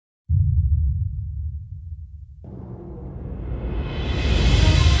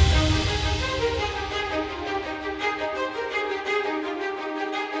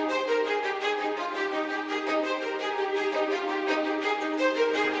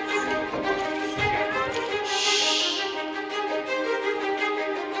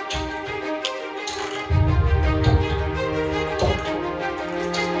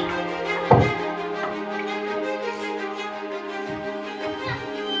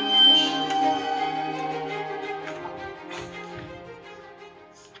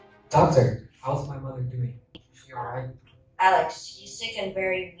Doctor, how's my mother doing? Is she alright? Alex, she's sick and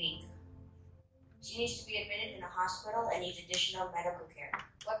very weak. She needs to be admitted in a hospital and needs additional medical care.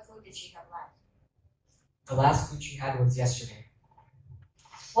 What food did she have last? The last food she had was yesterday.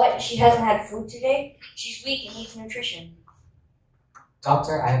 What? She hasn't had food today? She's weak and needs nutrition.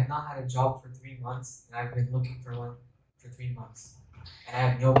 Doctor, I have not had a job for 3 months, and I've been looking for one for 3 months. And I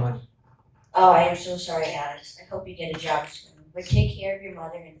have no money. Oh, I am so sorry, Alex. I hope you get a job soon. But take care of your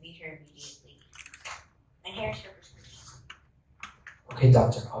mother and feed her immediately. And here's her prescription. Okay,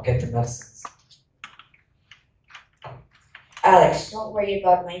 doctor, I'll get the medicines. Alex, don't worry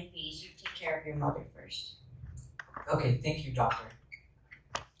about my fees. You take care of your mother first. Okay, thank you, doctor.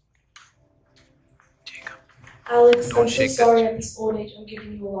 Alex, I'm so sorry at this old age I'm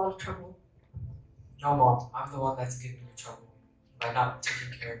giving you a lot of trouble. No, Mom, I'm the one that's giving you trouble by not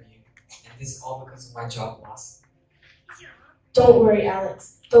taking care of you. And this is all because of my job loss. Don't worry,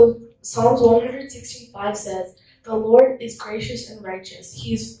 Alex. The Psalms 116:5 says, "The Lord is gracious and righteous.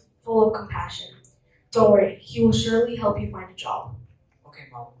 He is full of compassion." Don't worry, He will surely help you find a job. Okay,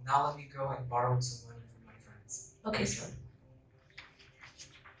 Mom, now let me go and borrow some money from my friends. Okay, son.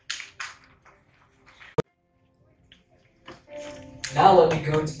 Now let me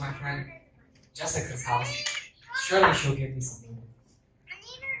go to my friend Jessica's house. Surely she'll give me some money.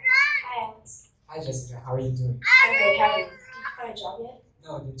 Hi, Alex. Hi, Jessica, how are you doing? I'm good. How are you? Did you find a job yet?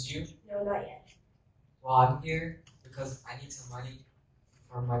 No, did you? No, not yet. Well, I'm here because I need some money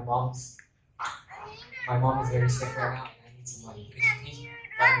for my mom's. My mom is very sick right now, and I need some money. Could you please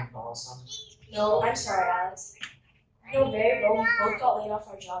let me borrow some? No, I'm sorry, Alex. You know very well we both got laid off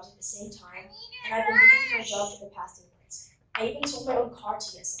our jobs at the same time, and I've been looking for a job for the past 8 months. I even sold my own car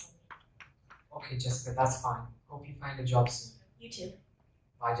to get some money. Okay, Jessica, that's fine. Hope you find a job soon. You too.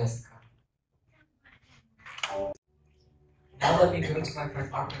 Bye, Jessica. Now let me go to my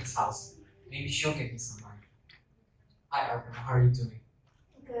friend Arpin's house. Maybe she'll give me some money. Hi, Arpin. How are you doing?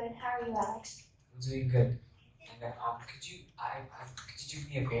 Good. How are you, Alex? I'm doing good. And then, could you do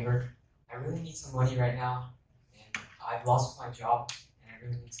me a favor? I really need some money right now, and I've lost my job, and I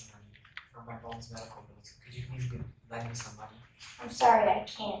really need some money for my mom's medical bills. Could you please lend me some money? I'm sorry, I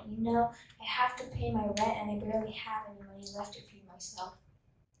can't. You know, I have to pay my rent and I barely have any money left to feed myself.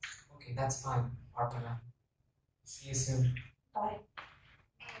 Okay, that's fine, Arpana. See you soon. Bye.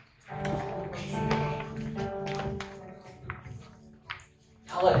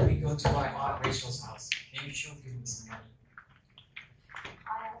 Now let me go to my Aunt Rachel's house. Maybe she'll give me some money.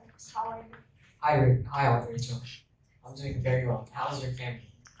 Hi, Alex. How are you? Hi, Aunt Rachel. I'm doing very well. How's your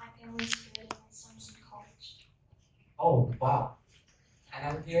family? My family's good and my son's in college. Oh, wow. And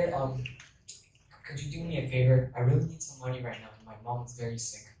I'm here, could you do me a favor? I really need some money right now. My mom is very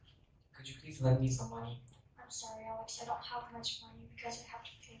sick. Could you please lend me some money? I'm sorry, Alex. I don't have much money because I have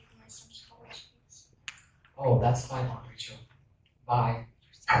to pay for my son's college fees. Oh, that's fine, Aunt Rachel. Bye.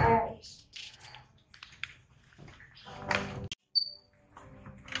 Bye.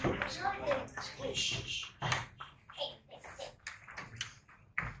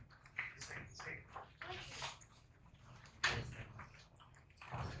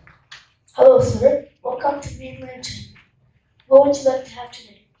 Hello, sir. Welcome to VBS. What would you like to have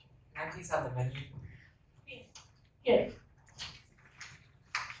today? Can I please have the menu? Here.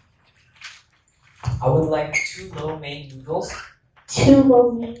 I would like 2 lo mein noodles, 2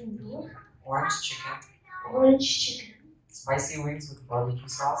 lo mein noodles, orange chicken, orange chicken, spicy wings with barbecue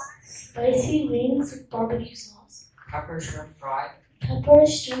sauce, spicy wings with barbecue sauce, pepper shrimp fried, pepper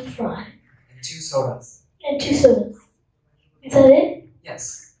shrimp fry, and 2 sodas. and 2 sodas. Is that it?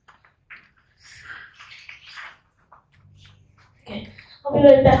 Yes. Okay. I'll be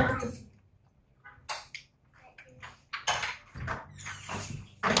right back with the food.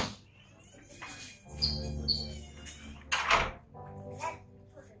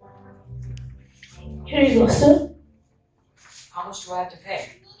 Here you go, sir. How much do I have to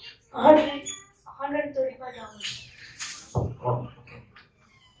pay? $135. Oh, okay.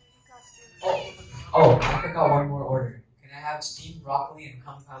 Oh, I forgot one more order. Can I have steamed broccoli and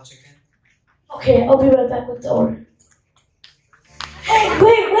compound chicken? Okay, I'll be right back with the order. Hey,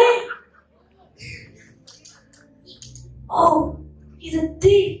 wait! Oh, he's a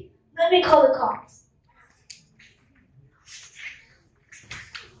thief. Let me call the cops.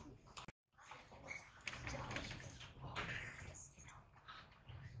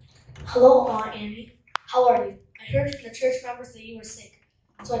 Hello, Aunt Annie. How are you? I heard from the church members that you were sick,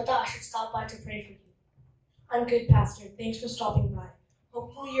 so I thought I should stop by to pray for you. I'm good, Pastor. Thanks for stopping by.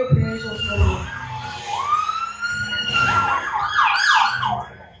 Hopefully your prayers will heal me.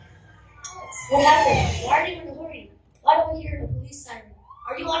 What happened? Why are you in a hurry? Why do I hear a police siren?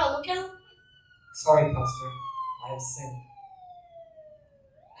 Are you on a lookout? Sorry, Pastor. I have sinned.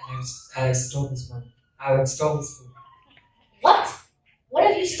 And I stole this money. I stole this food. What? What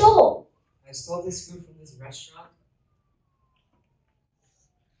have you stole? I stole this food from this restaurant.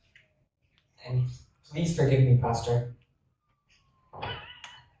 And please forgive me, Pastor.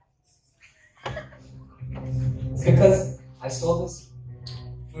 It's because I stole this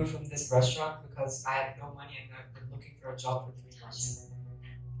food from this restaurant because I had no money and I've been looking for a job for 3 months.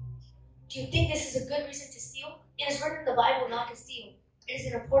 Do you think this is a good reason to steal? It is written in the Bible not to steal. It is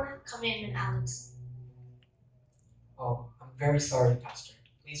an important commandment, Alex. Oh, I'm very sorry, Pastor.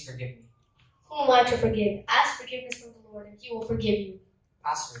 Please forgive me. Who am I to forgive? Ask forgiveness from the Lord and He will forgive you.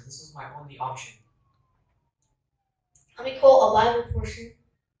 Pastor, this was my only option. Let me quote a Bible portion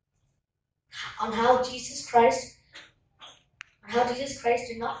on how Jesus Christ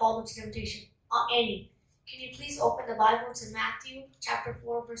did not fall into temptation. Annie, can you please open the Bible to Matthew chapter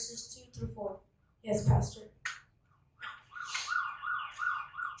 4, verses 2 through 4? Yes, Pastor.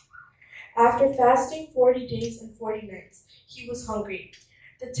 After fasting 40 days and 40 nights, he was hungry.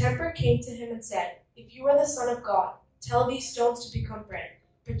 The tempter came to him and said, "If you are the Son of God, tell these stones to become bread."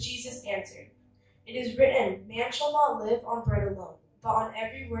 But Jesus answered, "It is written, man shall not live on bread alone, but on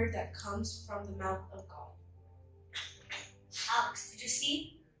every word that comes from the mouth of God." Alex, did you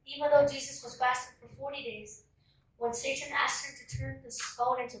see? Even though Jesus was fasting for 40 days, when Satan asked him to turn the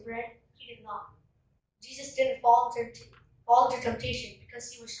stone into bread, he did not. Jesus didn't fall into temptation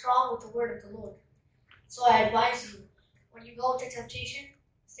because he was strong with the word of the Lord. So I advise you, when you go into temptation,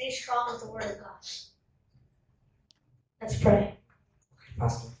 stay strong with the word of God. Let's pray. Okay,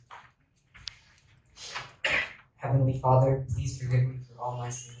 Pastor. Heavenly Father, please forgive me for all my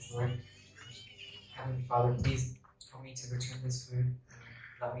sins, Lord. Heavenly Father, please help me to return this food and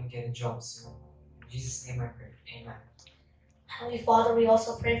let me get a job soon. In Jesus' name I pray. Amen. Heavenly Father, we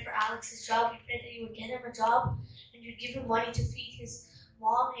also pray for Alex's job. We pray that you would get him a job and you'd give him money to feed his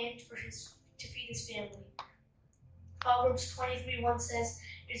mom and to feed his family. Proverbs 23:1 says,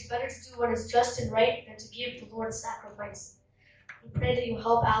 "It is better to do what is just and right than to give the Lord a sacrifice." We pray that you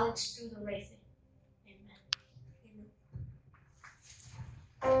help Alex do the right thing. Amen.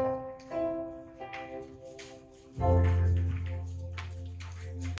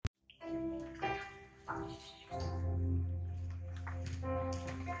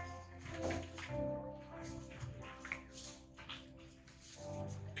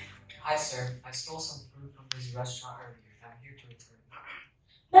 Hi, sir. I stole some food from this restaurant earlier and I'm here to return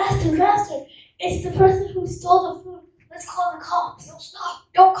it. Master, it's the person who stole the food. Let's call the cops. No, stop!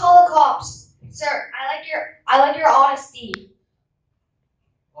 Don't call the cops, sir. I like your honesty.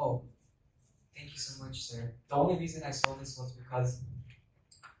 Oh, thank you so much, sir. The only reason I stole this was because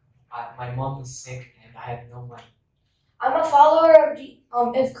my mom was sick and I had no money. I'm a follower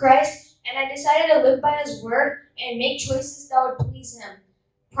of Christ, and I decided to live by His word and make choices that would please Him.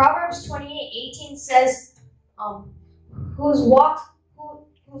 Proverbs 28:18 says, "Whose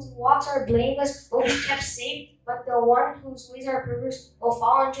walks are blameless will be kept safe, but the one whose ways are perverse will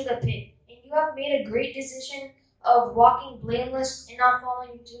fall into the pit." And you have made a great decision of walking blameless and not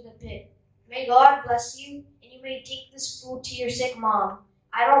falling into the pit. May God bless you, and you may take this food to your sick mom.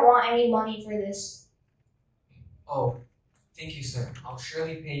 I don't want any money for this. Oh, thank you, sir. I'll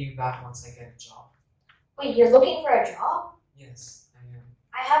surely pay you back once I get a job. Wait, you're looking for a job? Yes, I am.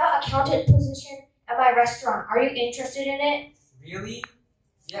 I have an accountant position at my restaurant. Are you interested in it? Really?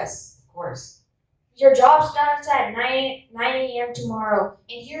 Yes, of course. Your job starts at 9 a.m. tomorrow,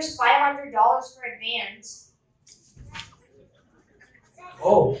 and here's $500 for advance.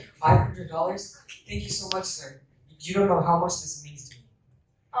 Oh, $500? Thank you so much, sir. You don't know how much this means to me.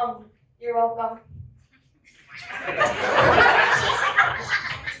 You're welcome.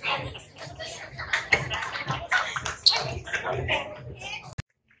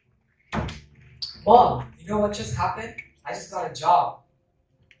 Mom, you know what just happened? I just got a job.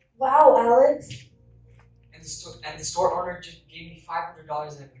 Wow, Alex. And the store owner just gave me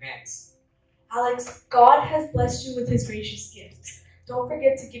 $500 in advance. Alex, God has blessed you with His gracious gifts. Don't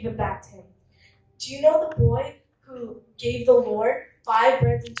forget to give it back to Him. Do you know the boy who gave the Lord 5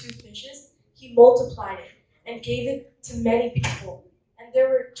 breads and 2 fishes? He multiplied it and gave it to many people. And there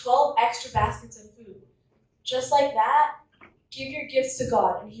were 12 extra baskets of food. Just like that, give your gifts to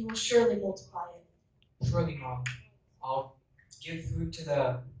God and He will surely multiply it. Surely, Mom. I'll give food to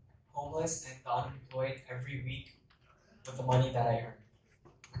the homeless and the unemployed every week with the money that I earn.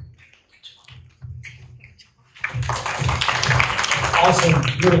 Awesome,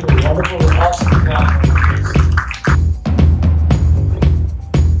 beautiful, wonderful, awesome job.